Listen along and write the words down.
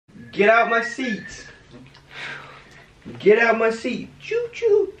Get out my seat. Get out my seat. Choo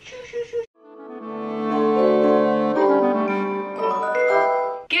choo choo choo choo.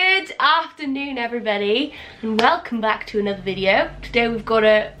 Good afternoon, everybody, and welcome back to another video. Today we've got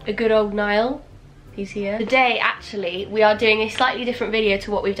a good old Niall. He's here. Today, actually, we are doing a slightly different video to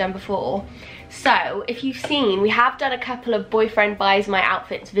what we've done before. So, if you've seen, we have done a couple of boyfriend buys my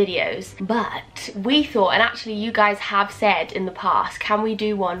outfits videos, but we thought, and actually you guys have said in the past, can we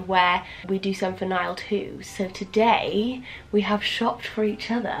do one where we do some for Niall too? So today, we have shopped for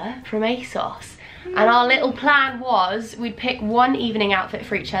each other from Asos. And our little plan was we'd pick one evening outfit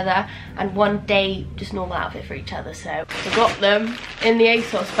for each other and one day just normal outfit for each other. So we got them in the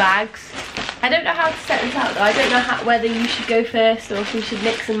Asos bags. I don't know how to set this out though. I don't know whether you should go first or if we should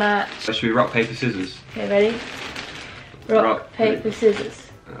mix and match. Should we rock, paper, scissors? Okay, ready? Rock, paper,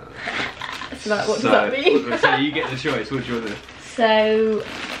 scissors. So what does that mean? So you get the choice. What do you want to do? So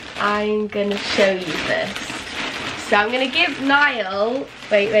I'm gonna show you first. So I'm gonna give Niall,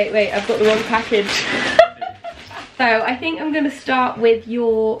 wait, I've got the wrong package. So I think I'm gonna start with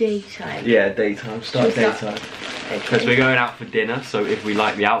your daytime. Yeah, daytime, start daytime. Because Okay. we're going out for dinner, so if we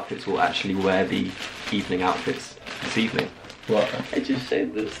like the outfits, we'll actually wear the evening outfits this evening. What? I just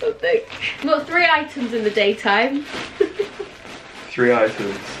showed them something. We've got 3 items in the daytime. 3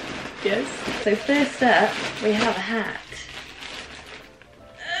 items. Yes. So first up, we have a hat.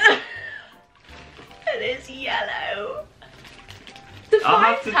 It is yellow. The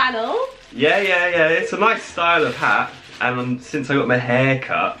 5 panel. Yeah. It's a nice style of hat, and since I got my hair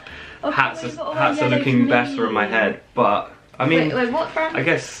cut, hats are looking better on my head. But I mean, wait, what brand? I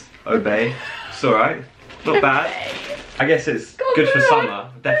guess Obey. It's alright. Not bad. I guess it's good for summer.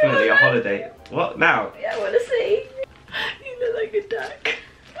 Definitely a holiday. What now? Yeah, I want to see. You look like a duck.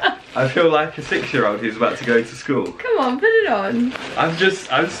 I feel like a 6-year-old who's about to go to school. Come on, put it on.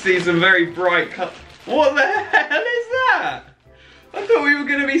 I've seen some very bright colours. What the hell is that? I thought we were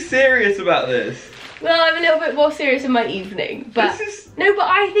going to be serious about this. Well, I'm a little bit more serious in my evening, but this is no, but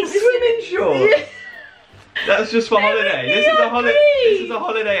I think this swimming shorts. That's just for They holiday. would This be is a ugly. This is a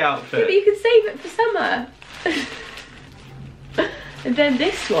holiday Yeah, outfit. but you could save it for summer. And then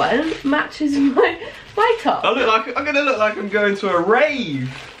this one matches my top. I'm gonna look like I'm going to a rave.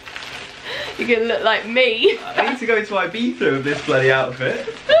 You're gonna look like me. I need to go to Ibiza with this bloody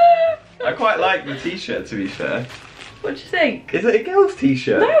outfit. I quite like the t-shirt, to be fair. What do you think? Is it a girl's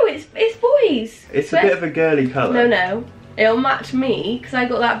t-shirt? No, it's boys. It's a bit of a girly colour. No. It'll match me because I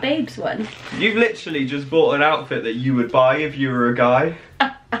got that babes one. You've literally just bought an outfit that you would buy if you were a guy.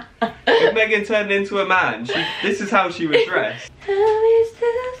 If Meghan turned into a man, this is how she would dress.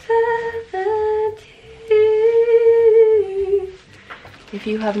 If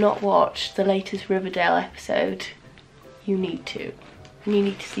you have not watched the latest Riverdale episode, you need to. You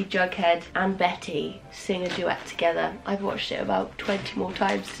need to see Jughead and Betty sing a duet together. I've watched it about 20 more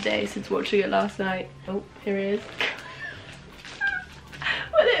times today since watching it last night. Oh, here he is.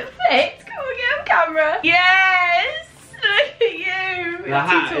 Will it fit? Come on, get on camera. Yes! Look at you. The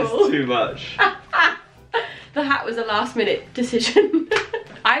hat is too much. The hat was a last minute decision.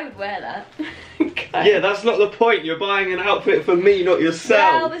 I would wear that. Yeah, that's not the point. You're buying an outfit for me, not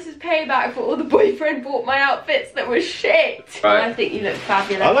yourself. Well, this is payback for all the boyfriend bought my outfits that were shit. Right. I think you look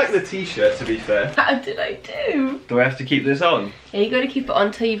fabulous. I like the t-shirt, to be fair. How did I do? Do I have to keep this on? Yeah, you got to keep it on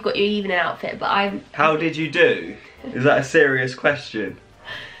until you've got your evening outfit, but I'm... How did you do? Is that a serious question?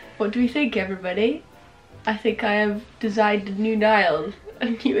 What do we think, everybody? I think I have designed a new Niall, a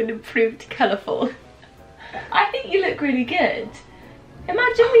new and improved colourful. I think you look really good.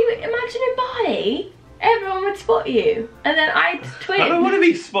 Imagine in Bali, everyone would spot you, and then I'd twin. I don't want to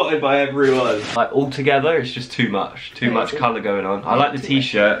be spotted by everyone. Like, altogether, it's just too much. Too much colour going on. I like the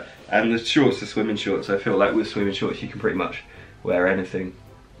t-shirt, and the shorts are swimming shorts. I feel like with swimming shorts, you can pretty much wear anything,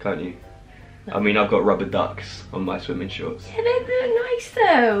 can't you? I mean, I've got rubber ducks on my swimming shorts. Yeah, they look nice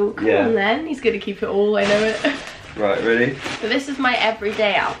though. Come on then, he's gonna keep it all, I know it. Right, ready? So this is my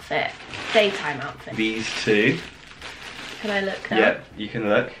everyday outfit, daytime outfit. These two. Can I look now? Yeah, you can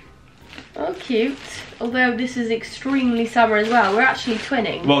look. Oh, cute. Although this is extremely summer as well. We're actually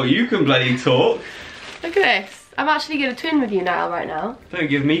twinning. Well, you can bloody talk. Look at this. I'm actually going to twin with you, Niall, right now. Don't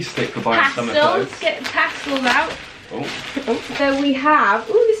give me stick for buying summer clothes. Pastels. Get the pastels out. Oh. So we have...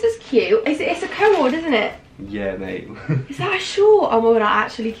 Oh, this is cute. It's a cord, isn't it? Yeah, mate. Is that a short? Oh, will I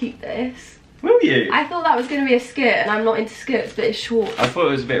actually keep this? Will you? I thought that was going to be a skirt, and I'm not into skirts, but it's short. I thought it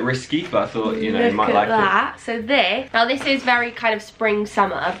was a bit risky, but I thought, you know, you might like that. So this is very kind of spring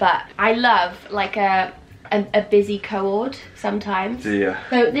summer, but I love like a busy cord sometimes. Do you?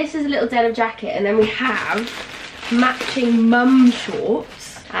 So this is a little denim jacket, and then we have matching mum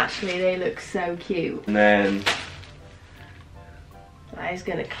shorts. Actually, they look so cute. And then... That is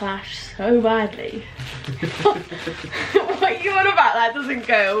gonna clash so badly. What are you on about? That doesn't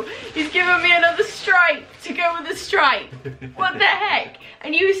go. He's given me another stripe to go with the stripe. What the heck?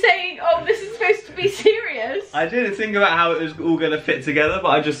 And you were saying, oh, this is supposed to be serious. I didn't think about how it was all gonna fit together, but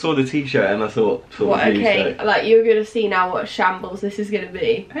I just saw the t-shirt and I thought, what, okay, so. like you're gonna see now what shambles this is gonna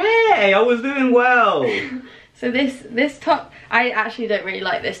be. Hey, I was doing well. So this top, I actually don't really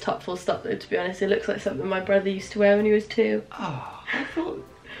like this top full stop though, to be honest. It looks like something my brother used to wear when he was 2. Oh, I thought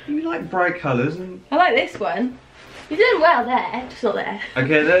you like bright colours and... I like this one. You're doing well there, just not there.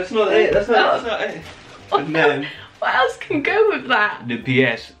 Okay, that's not it, that's not it. And then... What else can go with that? The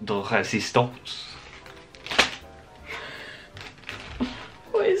pièce de résistance.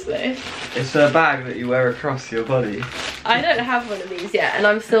 What is this? It's a bag that you wear across your body. I don't have one of these yet, and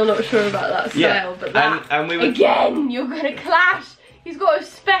I'm still not sure about that style, but that, and we were... again, you're gonna clash. He's got a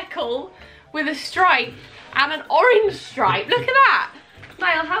speckle with a stripe and an orange stripe. Look at that.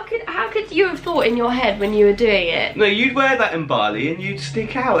 Niall, how could you have thought in your head when you were doing it? No, you'd wear that in Bali and you'd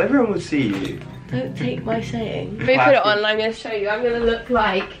stick out. Everyone would see you. Don't take my saying. Let me put it on and I'm going to show you. I'm going to look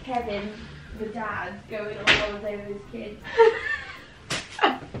like Kevin, the dad, going on holiday with his kids.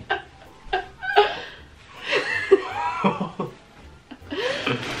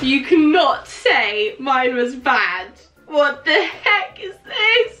 You cannot say mine was bad. What the heck is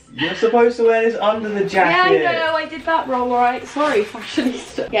this? You're supposed to wear this under the jacket. Yeah, I know, I did that wrong, alright. Sorry,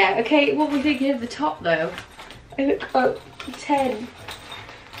 fashionista. Yeah, okay, what we thinking of the top though? I look about 10.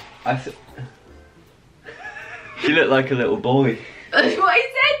 You look like a little boy. That's what I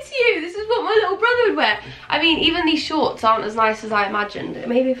said to you. This is what my little brother would wear. I mean, even these shorts aren't as nice as I imagined.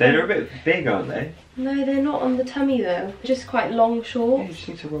 Maybe they're a bit big, aren't they? No, they're not on the tummy though. Just quite long shorts. Yeah, you just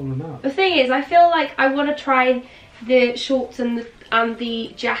need to roll them out. The thing is, I feel like I want to try the shorts and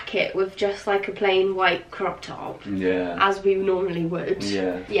the jacket with just like a plain white crop top. Yeah. As we normally would.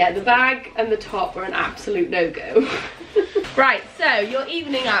 Yeah. Yeah, the bag and the top are an absolute no-go. Right, so your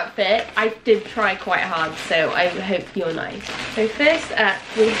evening outfit, I did try quite hard, so I hope you're nice. So first up,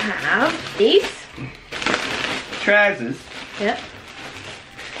 we have these. Trousers. Yep.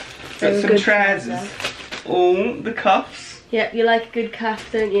 Got some trousers. Oh, the cuffs. Yep, you like a good cuff,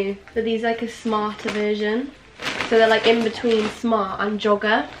 don't you? But these like a smarter version. So they're like in between smart and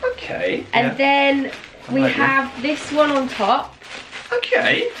jogger. Okay. And then we have this one on top.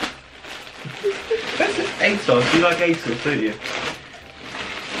 Okay. That's Asos. You like Asos, don't you?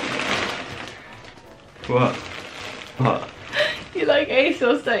 What? What? You like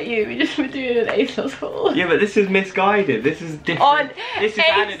Asos, don't you? We just were doing an Asos haul. Yeah, but this is misguided. This is different. On this is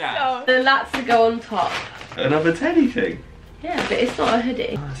Asos. Adidas. And that's to go on top. Another teddy thing. Yeah, but it's not a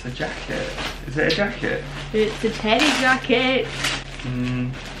hoodie. Oh, it's a jacket. Is it a jacket? It's a teddy jacket.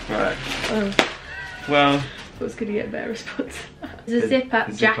 Right. Oh. Well. I was gonna get a better response. It's a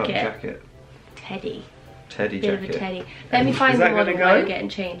zip-up jacket. Teddy. Teddy Bit jacket. of a teddy. Let me find the model while you're getting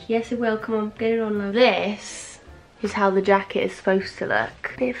changed. Yes, it will. Come on, get it on now. This is how the jacket is supposed to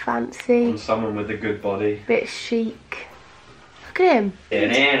look. Bit fancy. On someone with a good body. Bit chic. Look at him.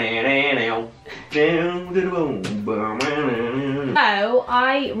 Oh,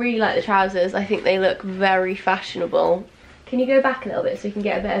 I really like the trousers. I think they look very fashionable. Can you go back a little bit so you can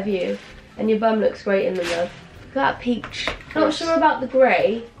get a better view? And your bum looks great in them, love. Look at that peach. Not sure about the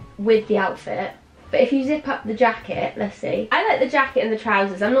grey with the outfit, but if you zip up the jacket, let's see. I like the jacket and the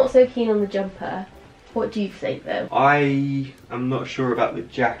trousers. I'm not so keen on the jumper. What do you think though? I am not sure about the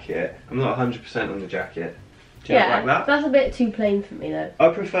jacket. I'm not 100% on the jacket. Do you like that? That's a bit too plain for me though. I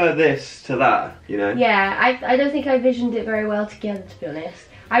prefer this to that, you know? Yeah, I don't think I visioned it very well together, to be honest.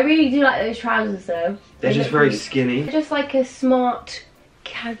 I really do like those trousers though. They're just very skinny. They're just like a smart,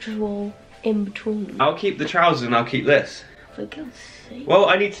 casual in between. I'll keep the trousers and I'll keep this. For God's sake. Well,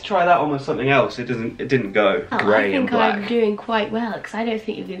 I need to try that on with something else. It didn't go grey and black. I think I'm doing quite well because I don't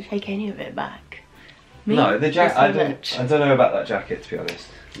think you're going to take any of it back. Me? No, the jacket. I don't know about that jacket, to be honest.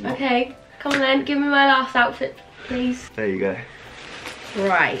 Okay, come on then. Give me my last outfit, please. There you go.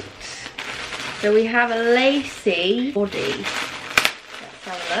 Right. So we have a lacy body. Let's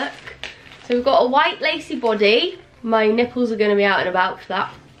have a look. So we've got a white lacy body. My nipples are going to be out and about for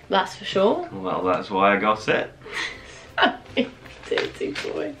that. That's for sure. Well, that's why I got it. Dirty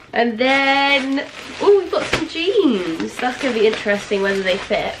boy. And then, oh, we've got some jeans. That's going to be interesting whether they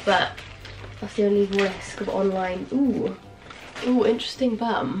fit, but that's the only risk of online. Ooh, ooh, interesting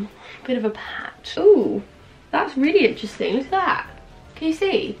bum. Bit of a patch. Ooh, that's really interesting. Look at that. Can you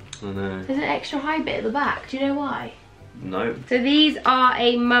see? I know. There's an extra high bit at the back. Do you know why? No. So these are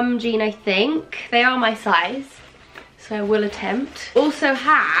a mum jean, I think. They are my size. so I will attempt. Also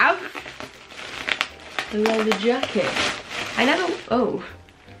have a leather jacket. I never, oh.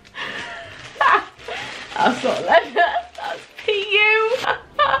 That's not leather, that's PU.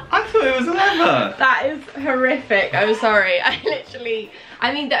 I thought it was leather. That is horrific, I'm sorry.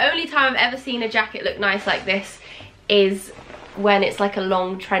 I mean, the only time I've ever seen a jacket look nice like this is when it's like a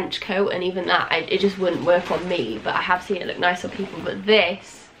long trench coat, and even that, it just wouldn't work on me, but I have seen it look nice on people. But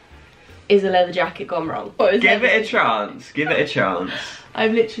this is a leather jacket gone wrong. Give it a chance, give it a chance.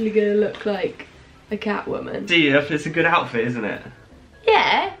 I'm literally gonna look like a Catwoman. See, it's a good outfit, isn't it?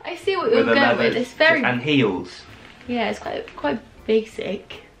 Yeah, I see what you're going with. It's very... And heels. Yeah, it's quite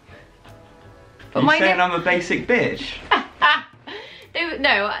basic. But You're saying I'm a basic bitch?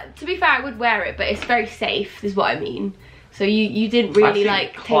 No, to be fair, I would wear it, but it's very safe, is what I mean. So you didn't really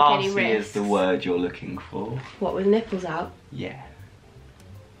like take any risks. Classy is the word you're looking for. What, with nipples out? Yeah.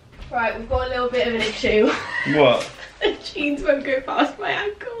 Right, we've got a little bit of an issue. What? The jeans won't go past my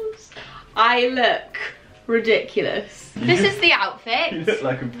ankles. I look ridiculous. This is the outfit. You look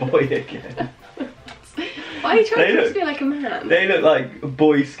like a boy again. Why are you trying to feel like a man? They look like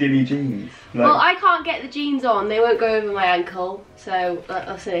boy skinny jeans. Like, well, I can't get the jeans on. They won't go over my ankle, so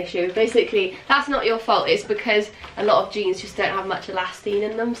that's an issue. Basically, that's not your fault. It's because a lot of jeans just don't have much elastine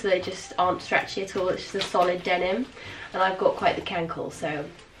in them, so they just aren't stretchy at all. It's just a solid denim, and I've got quite the cankle, so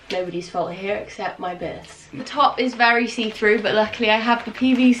nobody's fault here except my bits. The top is very see-through, but luckily I have the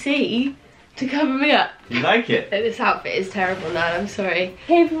PVC to cover me up. You like it? This outfit is terrible now, I'm sorry.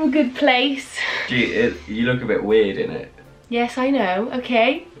 Came from a good place. Gee, you look a bit weird in it. Yes, I know,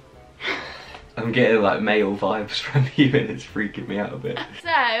 okay. I'm getting like male vibes from you and it's freaking me out a bit.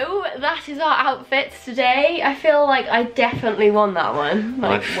 So, that is our outfits today. I feel like I definitely won that one.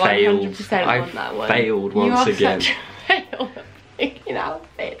 Like, I 100% won that one. I failed once again. You are such a fail at picking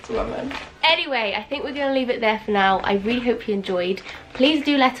outfits, woman. Anyway, I think we're going to leave it there for now. I really hope you enjoyed. Please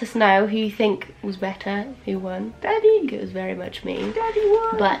do let us know who you think was better, who won. Daddy. It was very much me. Daddy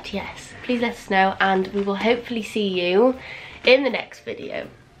won. But yes, please let us know, and we will hopefully see you in the next video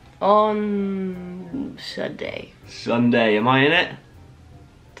on Sunday. Sunday, am I in it?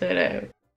 Don't know.